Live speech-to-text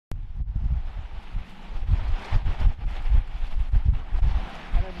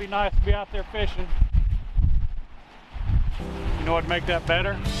be nice to be out there fishing. You know what'd make that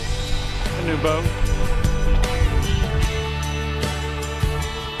better? A new boat.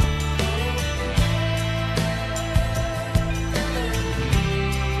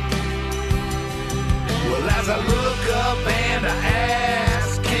 Well, as I look up and I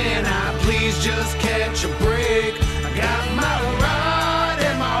ask, can I please just catch a break? I got my rod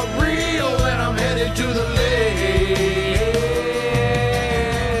and my reel and I'm headed to the lake.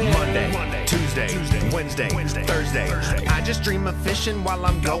 Monday, Tuesday, Wednesday, Thursday. I just dream of fishing while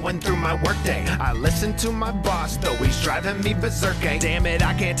I'm going through my workday. I listen to my boss, though he's driving me berserk. Damn it,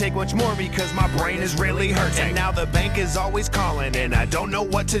 I can't take much more because my brain is really hurting. And now the bank is always calling and I don't know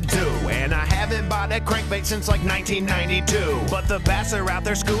what to do. And I haven't bought a crankbait since like 1992. But the bass are out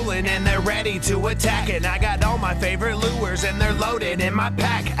there schooling and they're ready to attack. And I got all my favorite lures and they're loaded in my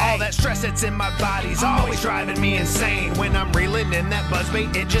pack. All that stress that's in my body's always driving me insane. When I'm reeling in that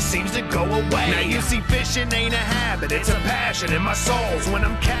buzzbait, it just seems to go away. Now you see, fishing ain't a habit, it's a passion in my soul. So when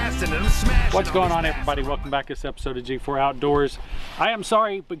I'm casting and I'm smashing. What's going on, everybody? Welcome back to this episode of G4 Outdoors. I am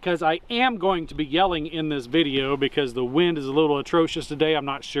sorry because I am going to be yelling in this video because the wind is a little atrocious today. I'm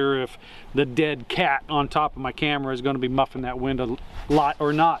not sure if the dead cat on top of my camera is going to be muffing that wind a lot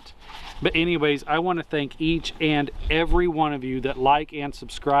or not. But anyways, I want to thank each and every one of you that like and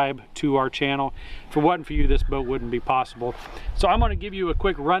subscribe to our channel. If it wasn't for you, this boat wouldn't be possible. So I'm going to give you a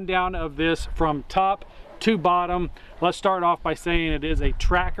quick rundown of this from top to bottom. Let's start off by saying it is a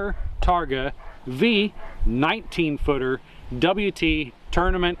Tracker Targa V19 footer WT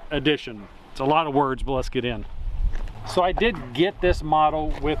Tournament Edition. It's a lot of words, but let's get in. So I did get this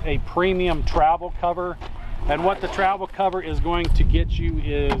model with a premium travel cover. And what the travel cover is going to get you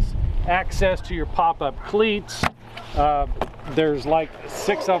is access to your pop-up cleats. There's like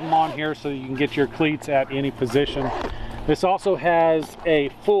 6 of them on here so you can get your cleats at any position. This also has a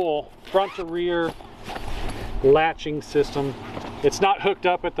full front to rear latching system. It's not hooked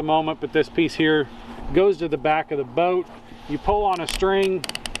up at the moment, but this piece here goes to the back of the boat. You pull on a string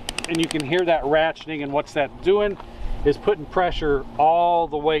and you can hear that ratcheting, and what's that doing is putting pressure all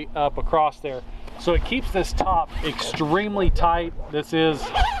the way up across there. So it keeps this top extremely tight. This is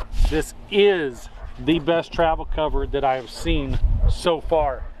the best travel cover that I have seen so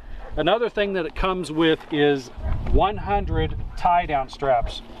far. Another thing that it comes with is 100 tie down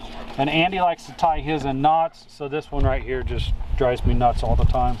straps. And Andy likes to tie his in knots, so this one right here just drives me nuts all the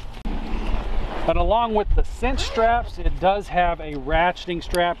time. But along with the cinch straps, it does have a ratcheting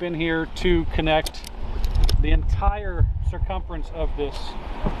strap in here to connect the entire circumference of this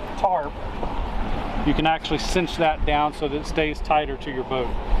tarp. You can actually cinch that down so that it stays tighter to your boat.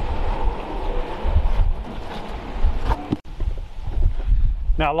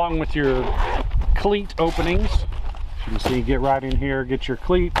 Now, along with your cleat openings, you can see, you get right in here, get your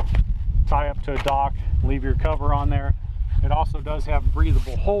cleat, tie up to a dock, leave your cover on there. It also does have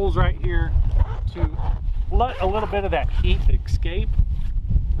breathable holes right here to let a little bit of that heat escape.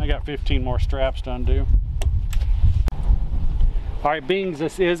 I got 15 more straps to undo. All right, being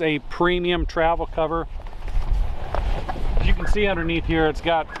this is a premium travel cover, as you can see underneath here, it's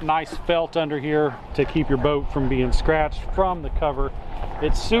got nice felt under here to keep your boat from being scratched from the cover.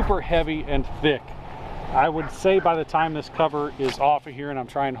 It's super heavy and thick. I would say by the time this cover is off of here, and I'm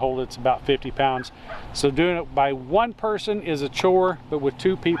trying to hold it, it's about 50 pounds. So doing it by one person is a chore, but with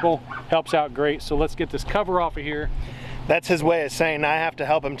 2 people helps out great. So let's get this cover off of here. That's his way of saying I have to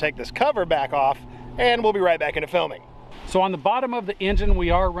help him take this cover back off, and we'll be right back into filming. So on the bottom of the engine, we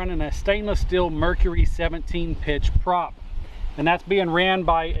are running a stainless steel Mercury 17 pitch prop. And that's being ran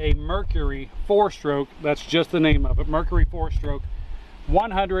by a Mercury 4-stroke, that's just the name of it, Mercury 4-stroke,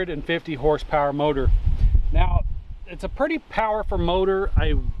 150 horsepower motor. Now, it's a pretty powerful motor.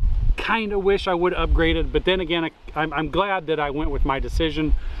 I kind of wish I would upgrade it, but then again, I'm glad that I went with my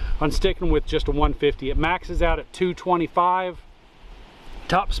decision on sticking with just a 150. It maxes out at 225.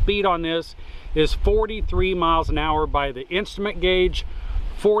 Top speed on this is 43 miles an hour by the instrument gauge,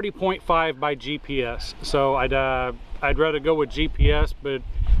 40.5 by GPS. So I'd rather go with GPS, but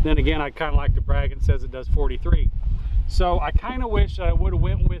then again, I kind of like to brag and says it does 43. So I kind of wish I would have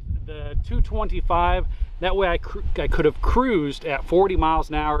went with the 225. That way I could have cruised at 40 miles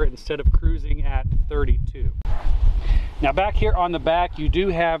an hour instead of cruising at 32. Now back here on the back, you do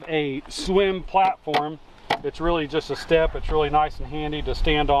have a swim platform. It's really just a step. It's really nice and handy to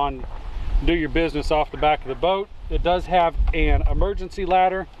stand on, do your business off the back of the boat. It does have an emergency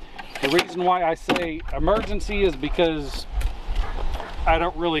ladder. The reason why I say emergency is because I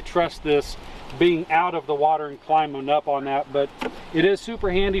don't really trust this being out of the water and climbing up on that, but it is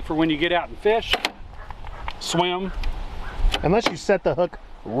super handy for when you get out and fish, swim. Unless you set the hook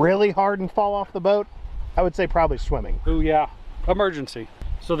really hard and fall off the boat, I would say probably swimming. Oh yeah, emergency.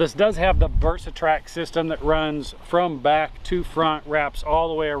 So this does have the VersaTrack system that runs from back to front, wraps all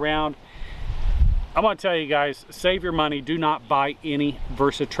the way around. I'm gonna tell you guys, save your money. Do not buy any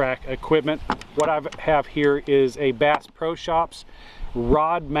VersaTrack equipment. What I have here is a Bass Pro Shops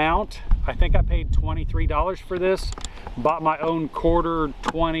rod mount. I think I paid $23 for this. Bought my own quarter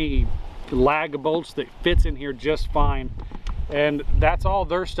 20 lag bolts that fits in here just fine. And that's all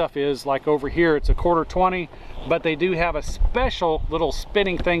their stuff is. Like over here, it's a quarter 20, but they do have a special little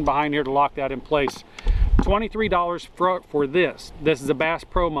spinning thing behind here to lock that in place. $23 for this. This is a Bass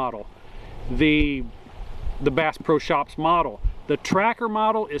Pro model. The Bass Pro Shops model. The Tracker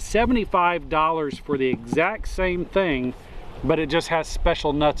model is $75 for the exact same thing, but it just has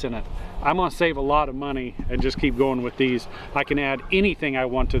special nuts in it. I'm gonna save a lot of money and just keep going with these. I can add anything I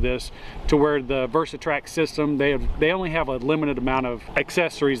want to this, to where the VersaTrack system, they only have a limited amount of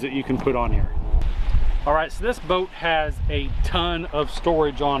accessories that you can put on here. All right, so this boat has a ton of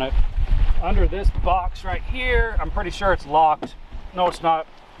storage on it. Under this box right here, I'm pretty sure it's locked. No, it's not.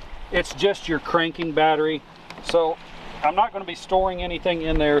 It's just your cranking battery. So I'm not going to be storing anything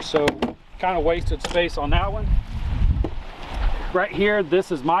in there, so kind of wasted space on that one. Right here,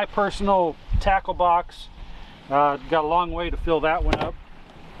 this is my personal tackle box. Got a long way to fill that one up.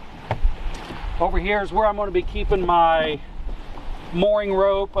 Over here is where I'm going to be keeping my mooring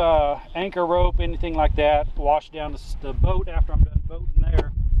rope, anchor rope, anything like that. Wash down the boat after I'm done boating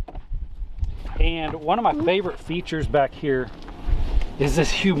there. And one of my favorite features back here is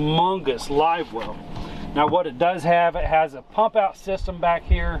this humongous live well. Now what it does have, it has a pump out system back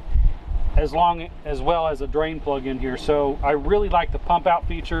here, as well as a drain plug in here. So I really like the pump out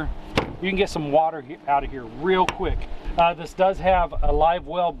feature. You can get some water out of here real quick. This does have a live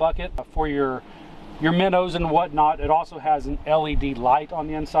well bucket for your minnows and whatnot. It also has an LED light on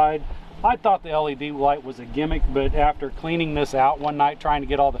the inside. I thought the LED light was a gimmick, but after cleaning this out one night trying to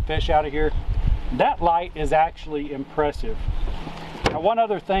get all the fish out of here, that light is actually impressive. Now, one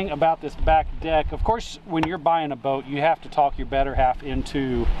other thing about this back deck, of course, when you're buying a boat, you have to talk your better half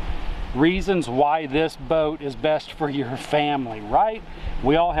into reasons why this boat is best for your family, right?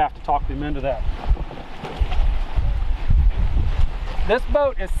 We all have to talk them into that. This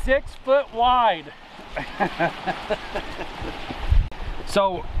boat is 6 foot wide.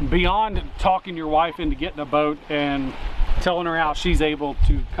 So beyond talking your wife into getting a boat and telling her how she's able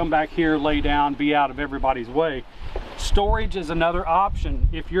to come back here, lay down, be out of everybody's way, storage is another option.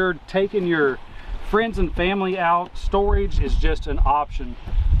 If you're taking your friends and family out, storage is just an option,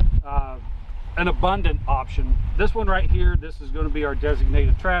 an abundant option. This one right here, this is going to be our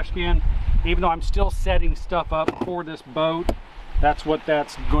designated trash can. Even though I'm still setting stuff up for this boat, that's what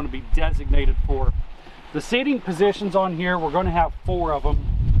that's going to be designated for. The seating positions on here, we're going to have 4 of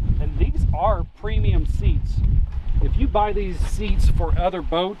them, and these are premium seats. If you buy these seats for other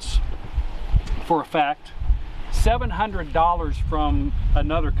boats, for a fact, $700 from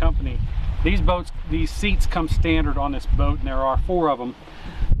another company. These seats come standard on this boat, and there are 4 of them.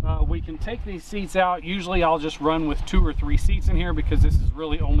 We can take these seats out. Usually I'll just run with 2 or 3 seats in here because this is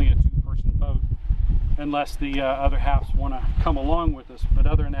really only a 2-person boat, unless the other halves want to come along with us. But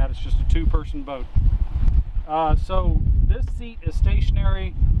other than that, it's just a 2-person boat. So this seat is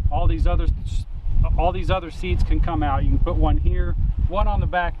stationary. All these other seats can come out. You can put one here, one on the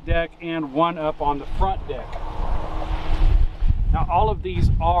back deck, and one up on the front deck. Now all of these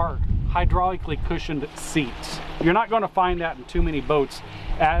are hydraulically cushioned seats. You're not going to find that in too many boats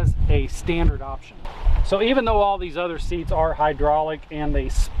as a standard option. So even though all these other seats are hydraulic and they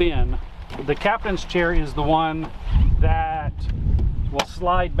spin, the captain's chair is the one that will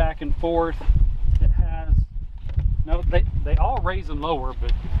slide back and forth. It has, no, they all raise and lower,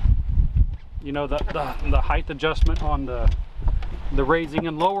 but you know, the height adjustment on the raising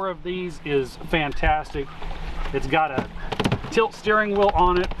and lower of these is fantastic. It's got a tilt steering wheel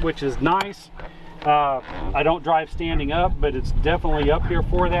on it, which is nice. I don't drive standing up, but it's definitely up here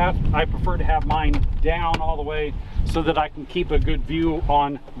for that. I prefer to have mine down all the way so that I can keep a good view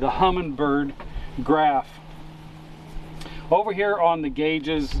on the Humminbird graph. Over here on the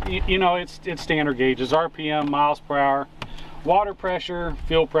gauges, you know, it's standard gauges: RPM, miles per hour, water pressure,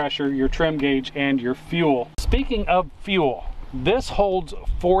 fuel pressure, your trim gauge, and your fuel. Speaking of fuel, this holds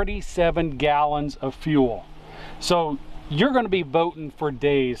 47 gallons of fuel. So you're going to be boating for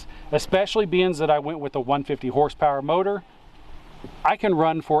days, especially being that I went with a 150 horsepower motor. I can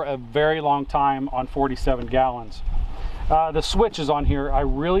run for a very long time on 47 gallons. The switches on here, I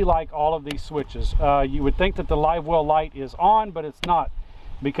really like all of these switches. You would think that the live well light is on, but it's not,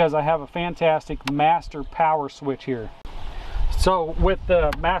 because I have a fantastic master power switch here. So with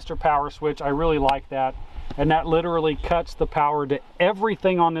the master power switch, I really like that. And that literally cuts the power to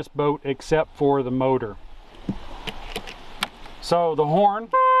everything on this boat except for the motor. So the horn,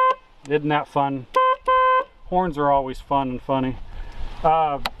 isn't that fun? Horns are always fun and funny.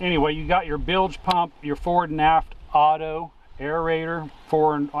 Anyway, you got your bilge pump, your forward and aft auto aerator,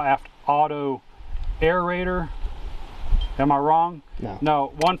 forward and aft auto aerator. Am I wrong? No.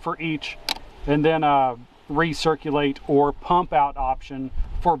 No, one for each. And then recirculate or pump out option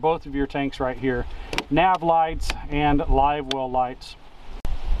for both of your tanks right here. Nav lights and live well lights.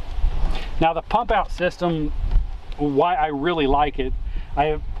 Now the pump out system, why I really like it,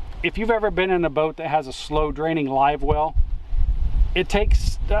 if you've ever been in a boat that has a slow draining live well, it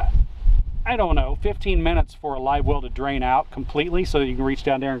takes I don't know, 15 minutes for a live well to drain out completely, so you can reach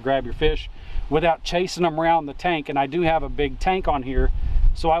down there and grab your fish without chasing them around the tank. And I do have a big tank on here,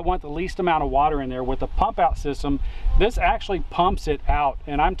 so I want the least amount of water in there. With the pump out system, this actually pumps it out,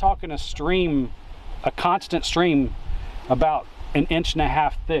 and I'm talking a stream, a constant stream about 1.5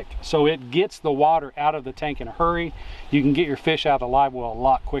 inches thick, so it gets the water out of the tank in a hurry. You can get your fish out of the live well a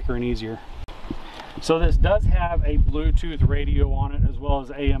lot quicker and easier. So this does have a Bluetooth radio on it as well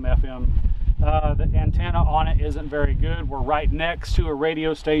as AM FM. The antenna on it isn't very good. We're right next to a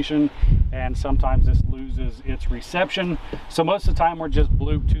radio station, and sometimes this loses its reception. So most of the time we're just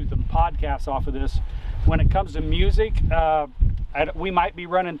Bluetoothing podcasts off of this. When it comes to music, we might be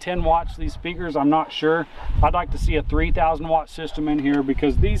running 10 watts these speakers, I'm not sure. I'd like to see a 3,000 watt system in here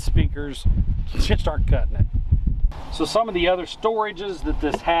because these speakers just aren't cutting it. So some of the other storages that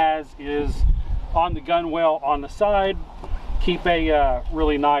this has is on the gun well on the side. Keep a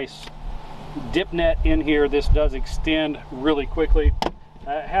really nice dip net in here. This does extend really quickly.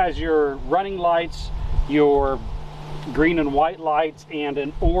 It has your running lights, your green and white lights, and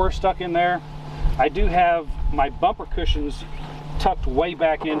an oar stuck in there. I do have my bumper cushions tucked way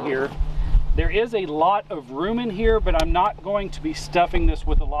back in here. There is a lot of room in here, but I'm not going to be stuffing this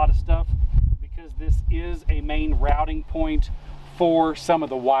with a lot of stuff because this is a main routing point for some of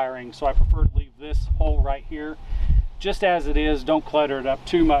the wiring. So I prefer to leave this hole right here just as it is. Don't clutter it up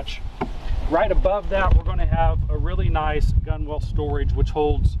too much. Right above that, we're going to have a really nice gunwale storage, which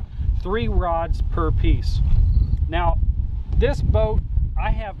holds 3 rods per piece. Now, this boat,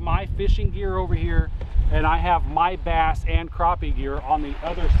 I have my fishing gear over here, and I have my bass and crappie gear on the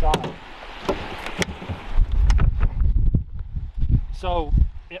other side. So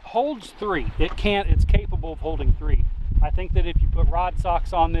it holds 3. It's capable of holding 3. I think that if you put rod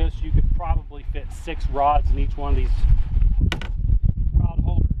socks on this, you could probably fit 6 rods in each one of these rod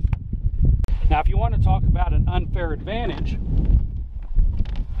holders. Now, if you want to talk about an unfair advantage,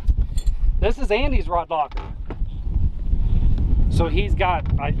 this is Andy's rod locker. So he's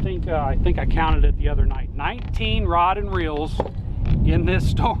got, I think I counted it the other night, 19 rod and reels in this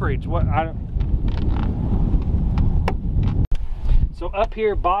storage. So up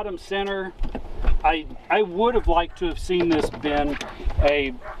here, bottom center, I would have liked to have seen this been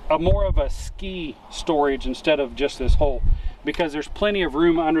a more of a ski storage instead of just this hole, because there's plenty of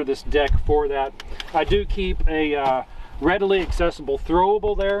room under this deck for that. I do keep a readily accessible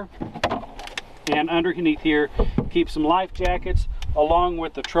throwable there, and underneath here keep some life jackets along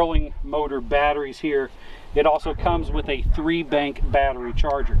with the trolling motor batteries here. It also comes with a 3-bank battery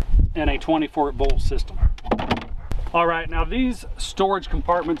charger and a 24-volt system. All right, now these storage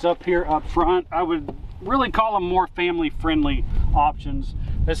compartments up here up front, I would really call them more family-friendly options.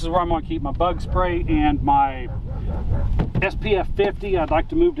 This is where I'm going to keep my bug spray and my SPF 50. I'd like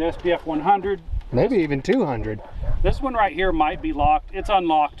to move to SPF 100. Maybe even 200. This one right here might be locked. It's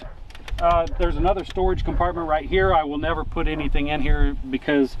unlocked. There's another storage compartment right here. I will never put anything in here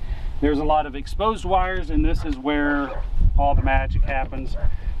because there's a lot of exposed wires, and this is where all the magic happens.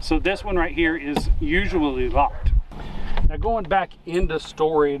 So this one right here is usually locked. Now going back into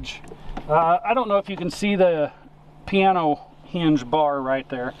storage, I don't know if you can see the piano hinge bar right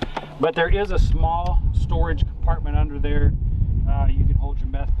there, but there is a small storage compartment under there. You can hold your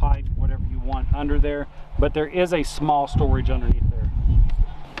meth pipe, whatever you want under there, but there is a small storage underneath there.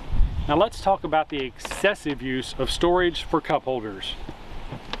 Now let's talk about the excessive use of storage for cup holders.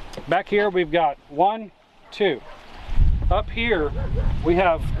 Back here we've got 1, 2. Up here we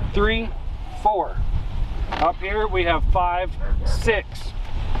have 3, 4. Up here we have 5, 6.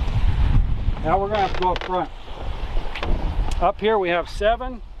 Now we're gonna have to go up front. Up here we have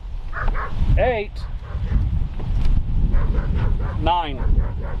 7, 8, 9.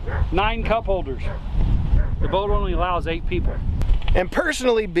 9 cup holders. The boat only allows 8 people. And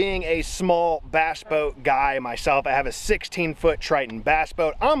personally, being a small bass boat guy myself, I have a 16-foot Triton bass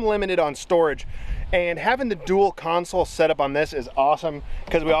boat. I'm limited on storage, and having the dual console set up on this is awesome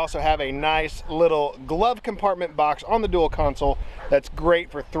because we also have a nice little glove compartment box on the dual console that's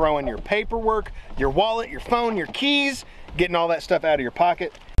great for throwing your paperwork, your wallet, your phone, your keys, getting all that stuff out of your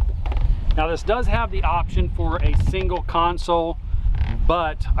pocket. Now this does have the option for a single console,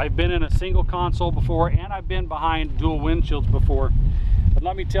 but I've been in a single console before and I've been behind dual windshields before. But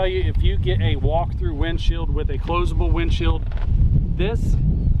let me tell you, if you get a walk-through windshield with a closable windshield, this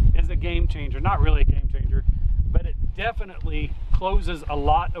is a game changer. Not really a game changer, but it definitely closes a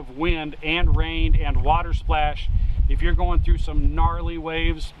lot of wind and rain and water splash. If you're going through some gnarly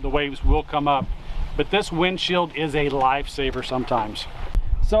waves, the waves will come up. But this windshield is a lifesaver sometimes.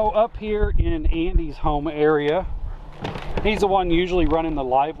 So up here in Andy's home area, he's the one usually running the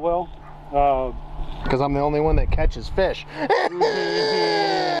live well. Because I'm the only one that catches fish.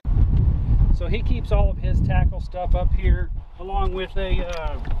 So he keeps all of his tackle stuff up here, along with a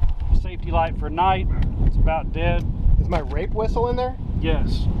safety light for night. It's about dead. Is my rape whistle in there?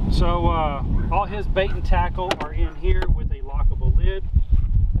 Yes. So all his bait and tackle are in here with a lockable lid.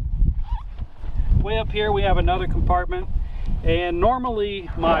 Way up here we have another compartment, and normally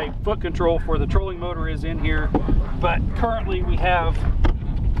my foot control for the trolling motor is in here, but currently we have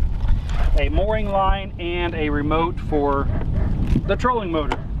a mooring line and a remote for the trolling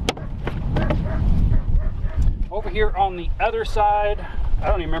motor. Over here on the other side, I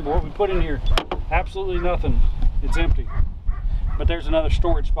don't even remember what we put in here. Absolutely nothing. It's empty. But there's another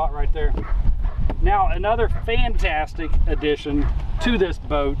storage spot right there. Now, another fantastic addition to this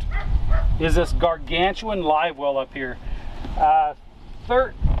boat is this gargantuan live well up here.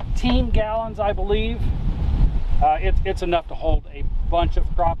 13 gallons, I believe. It's enough to hold a bunch of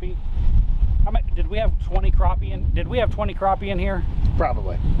crappie. How many, did we have 20 crappie in? Did we have 20 crappie in here?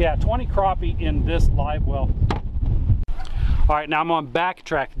 Probably. Yeah, 20 crappie in this live well. All right, now I'm on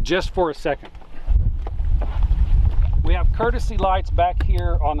backtrack just for a second. We have courtesy lights back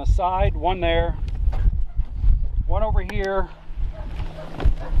here on the side, one there, one over here.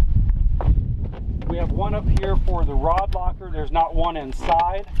 We have one up here for the rod locker. There's not one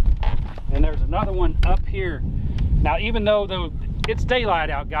inside. And there's another one up here. Now, even though it's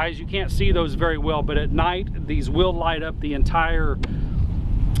daylight out, guys, you can't see those very well, but at night, these will light up the entire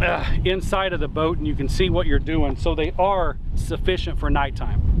inside of the boat, and you can see what you're doing. So they are sufficient for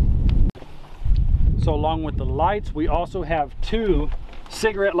nighttime. So along with the lights, we also have two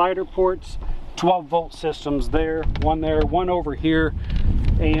cigarette lighter ports, 12-volt systems there, one over here,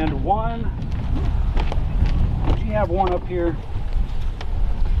 and one, did you have one up here?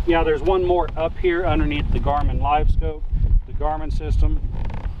 Yeah, there's one more up here underneath the Garmin Live Scope, the Garmin system.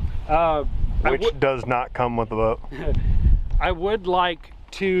 Which does not come with the boat. I would like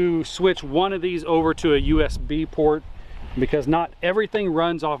to switch one of these over to a USB port, because not everything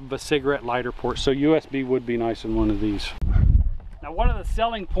runs off of a cigarette lighter port, so USB would be nice in one of these. Now, one of the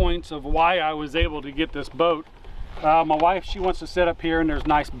selling points of why I was able to get this boat, my wife, she wants to sit up here, and there's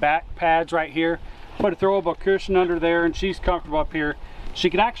nice back pads right here. Put a throwable cushion under there, and she's comfortable up here. She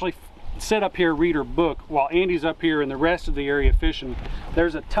can actually sit up here, read her book, while Andy's up here in the rest of the area fishing.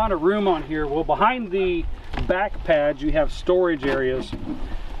 There's a ton of room on here. Well, behind the back pads, you have storage areas.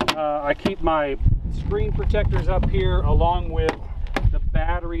 I keep my screen protectors up here, along with the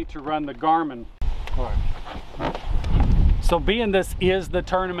battery to run the Garmin. So being this is the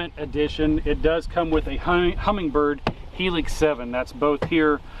tournament edition, it does come with a Humminbird Helix 7. That's both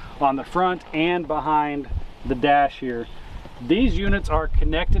here on the front and behind the dash here. These units are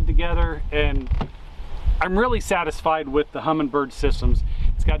connected together, and I'm really satisfied with the Humminbird systems.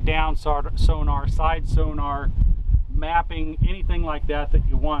 It's got down sonar, side sonar, mapping, anything like that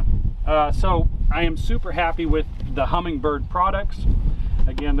you want. So I am super happy with the Humminbird products.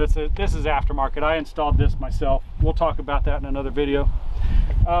 Again, this is aftermarket. I installed this myself. We'll talk about that in another video.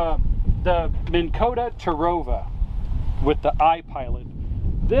 The Minn Kota Targa with the iPilot.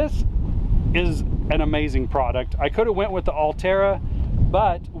 This is an amazing product. I could have went with the Altera,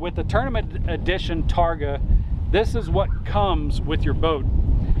 but with the tournament edition Targa, this is what comes with your boat.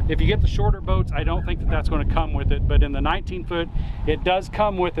 If you get the shorter boats, I don't think that that's going to come with it, but in the 19-foot, it does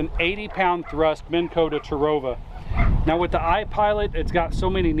come with an 80-pound thrust Minn Kota Targa. Now with the iPilot, it's got so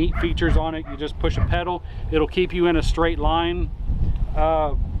many neat features on it. You just push a pedal, it'll keep you in a straight line.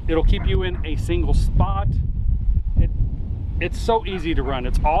 It'll keep you in a single spot. It's so easy to run.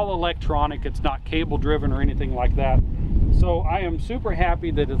 It's all electronic. It's not cable driven or anything like that. So I am super happy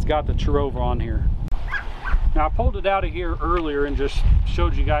that it's got the Targa on here. Now I pulled it out of here earlier and just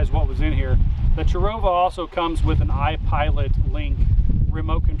showed you guys what was in here. The Targa also comes with an iPilot link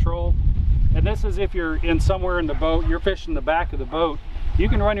remote control. And this is if you're in somewhere in the boat, you're fishing the back of the boat, you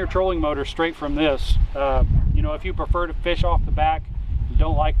can run your trolling motor straight from this. You know, if you prefer to fish off the back, you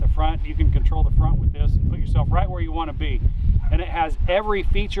don't like the front, you can control the front with this and put yourself right where you want to be. And it has every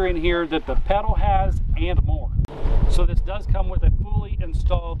feature in here that the pedal has and more. So this does come with a fully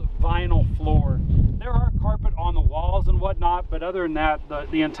installed vinyl floor. There are carpet on the walls and whatnot, but other than that,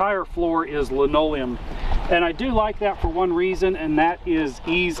 the entire floor is linoleum. And I do like that for one reason, and that is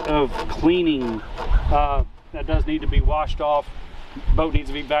ease of cleaning. That does need to be washed off. Boat needs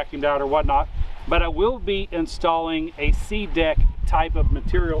to be vacuumed out or whatnot. But I will be installing a C-deck type of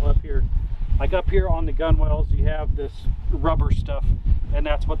material up here. Like up here on the gunwales, you have this rubber stuff, and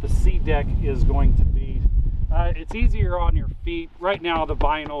that's what the C-deck is going to be. It's easier on your feet. Right now, the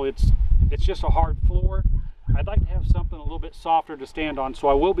vinyl, it's just a hard floor. I'd like to have something a little bit softer to stand on, so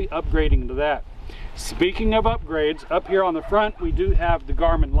I will be upgrading to that. Speaking of upgrades, up here on the front, we do have the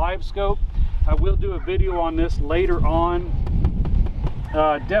Garmin Live Scope. I will do a video on this later on.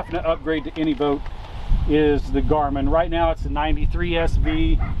 Definite upgrade to any boat is the Garmin. Right now it's the 93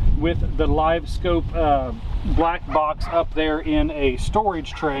 SV with the Live Scope black box up there in a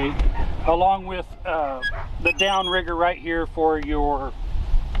storage tray, along with the downrigger right here for your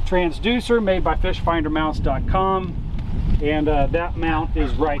transducer, made by fishfindermounts.com, and that mount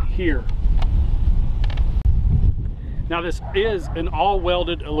is right here. Now this is an all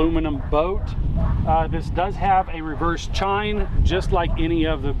welded aluminum boat. This does have a reverse chine, just like any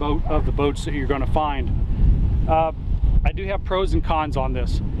of the boats that you're going to find. I do have pros and cons on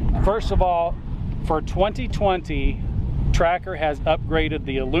this. First of all, for 2020, Tracker has upgraded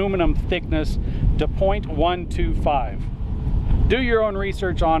the aluminum thickness to 0.125. Do your own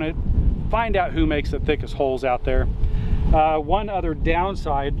research on it. Find out who makes the thickest holes out there. One other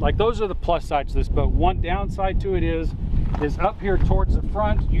downside, like those are the plus sides of this boat. One downside to it is up here towards the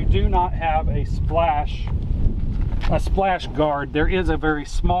front, you do not have a splash guard. There is a very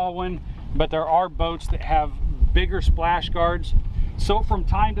small one, but there are boats that have bigger splash guards. So from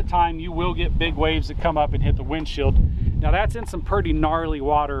time to time, you will get big waves that come up and hit the windshield. Now that's in some pretty gnarly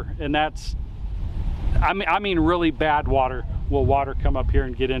water, and that's, I mean really bad water. Will water come up here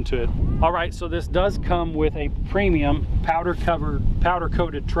and get into it? All right, so this does come with a premium powder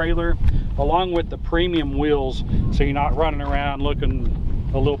coated trailer, along with the premium wheels, so you're not running around looking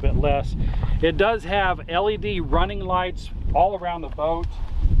a little bit less. It does have LED running lights all around the boat.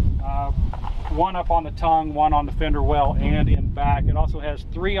 One up on the tongue, one on the fender well, and in back. It also has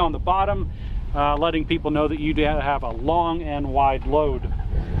 3 on the bottom, letting people know that you do have a long and wide load.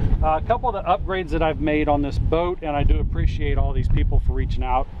 A couple of the upgrades that I've made on this boat, and I do appreciate all these people for reaching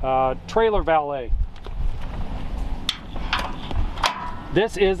out. Trailer Valet.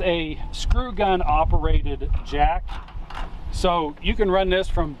 This is a screw gun operated jack. So you can run this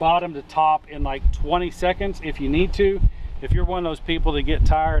from bottom to top in like 20 seconds if you need to. If you're one of those people that get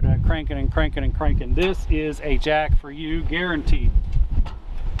tired of cranking and cranking and cranking, this is a jack for you, guaranteed.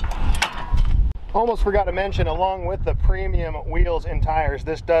 Almost forgot to mention, along with the premium wheels and tires,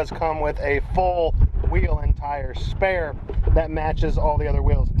 this does come with a full wheel and tire spare that matches all the other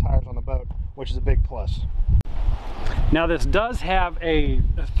wheels and tires on the boat, which is a big plus. Now this does have a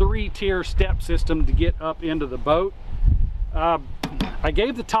 3-tier step system to get up into the boat. I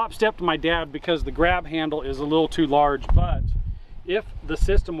gave the top step to my dad because the grab handle is a little too large, but if the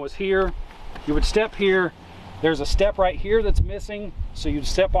system was here, you would step here. There's a step right here that's missing, so you'd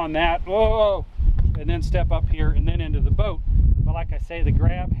step on that, whoa, and then step up here and then into the boat. But like I say, the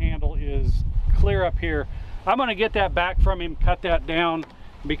grab handle is clear up here. I'm going to get that back from him, cut that down,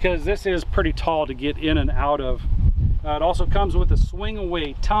 because this is pretty tall to get in and out of. It also comes with a swing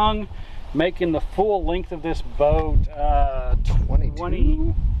away tongue, making the full length of this boat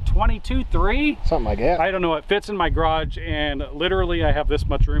 22.3, something like that. I don't know. It fits in my garage, and literally I have this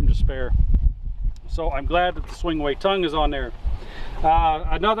much room to spare. So I'm glad that the swing away tongue is on there.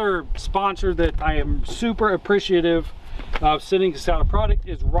 Another sponsor that I am super appreciative of sending us out a product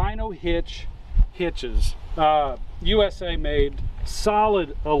is Rhino Hitches. USA made,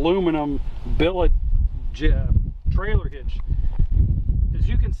 solid aluminum billet trailer hitch. As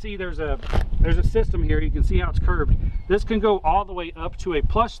you can see, there's a system here. You can see how it's curved. This can go all the way up to a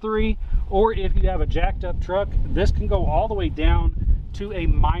 +3, or if you have a jacked up truck, this can go all the way down to a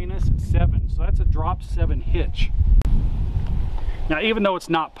 -7. So that's a drop 7 hitch. Now, even though it's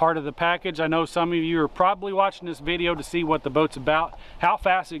not part of the package, I know some of you are probably watching this video to see what the boat's about, how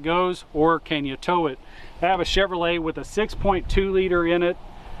fast it goes, or can you tow it. I have a Chevrolet with a 6.2 liter in it.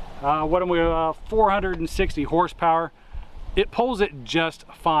 460 horsepower. It pulls it just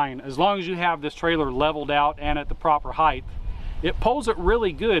fine as long as you have this trailer leveled out and at the proper height. It pulls it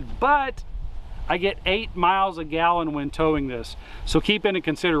really good, but I get 8 miles a gallon when towing this. So keep into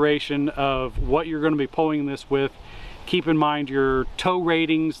consideration of what you're going to be pulling this with. Keep in mind your tow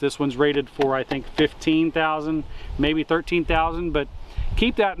ratings. This one's rated for, I think, 15,000, maybe 13,000, but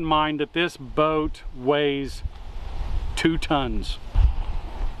keep that in mind that this boat weighs 2 tons.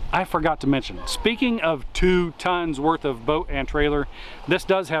 I forgot to mention, speaking of 2 tons worth of boat and trailer, this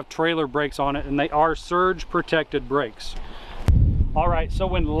does have trailer brakes on it, and they are surge protected brakes. All right, so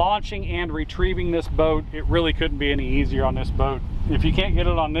when launching and retrieving this boat, it really couldn't be any easier on this boat. If you can't get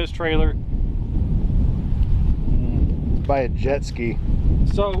it on this trailer, buy a jet ski.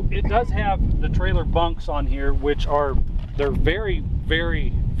 So it does have the trailer bunks on here, which they're very,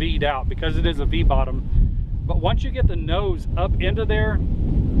 very V'd out because it is a V bottom. But once you get the nose up into there,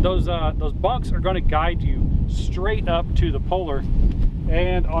 those bunks are going to guide you straight up to the polar.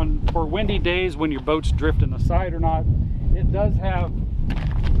 And for windy days when your boat's drifting aside or not, it does have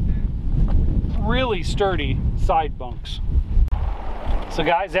really sturdy side bunks. So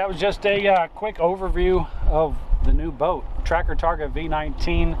guys, that was just a quick overview of the new boat, Tracker Targa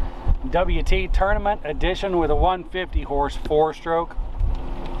V19 WT Tournament Edition with a 150 horse 4-stroke.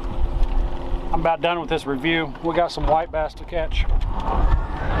 I'm about done with this review. We got some white bass to catch.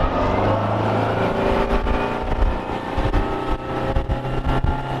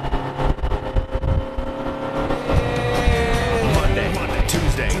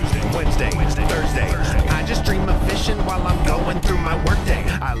 Wednesday, Thursday. I just dream of fishing while I'm going through my workday.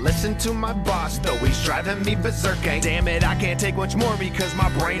 I listen to my boss, though he's driving me berserk. Damn it, I can't take much more because my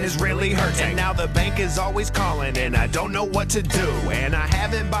brain is really hurting. And now the bank is always calling and I don't know what to do. And I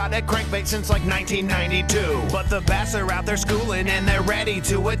haven't bought a crankbait since like 1992. But the bass are out there schooling and they're ready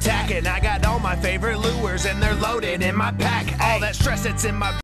to attack. And I got all my favorite lures and they're loaded in my pack. All that stress that's in my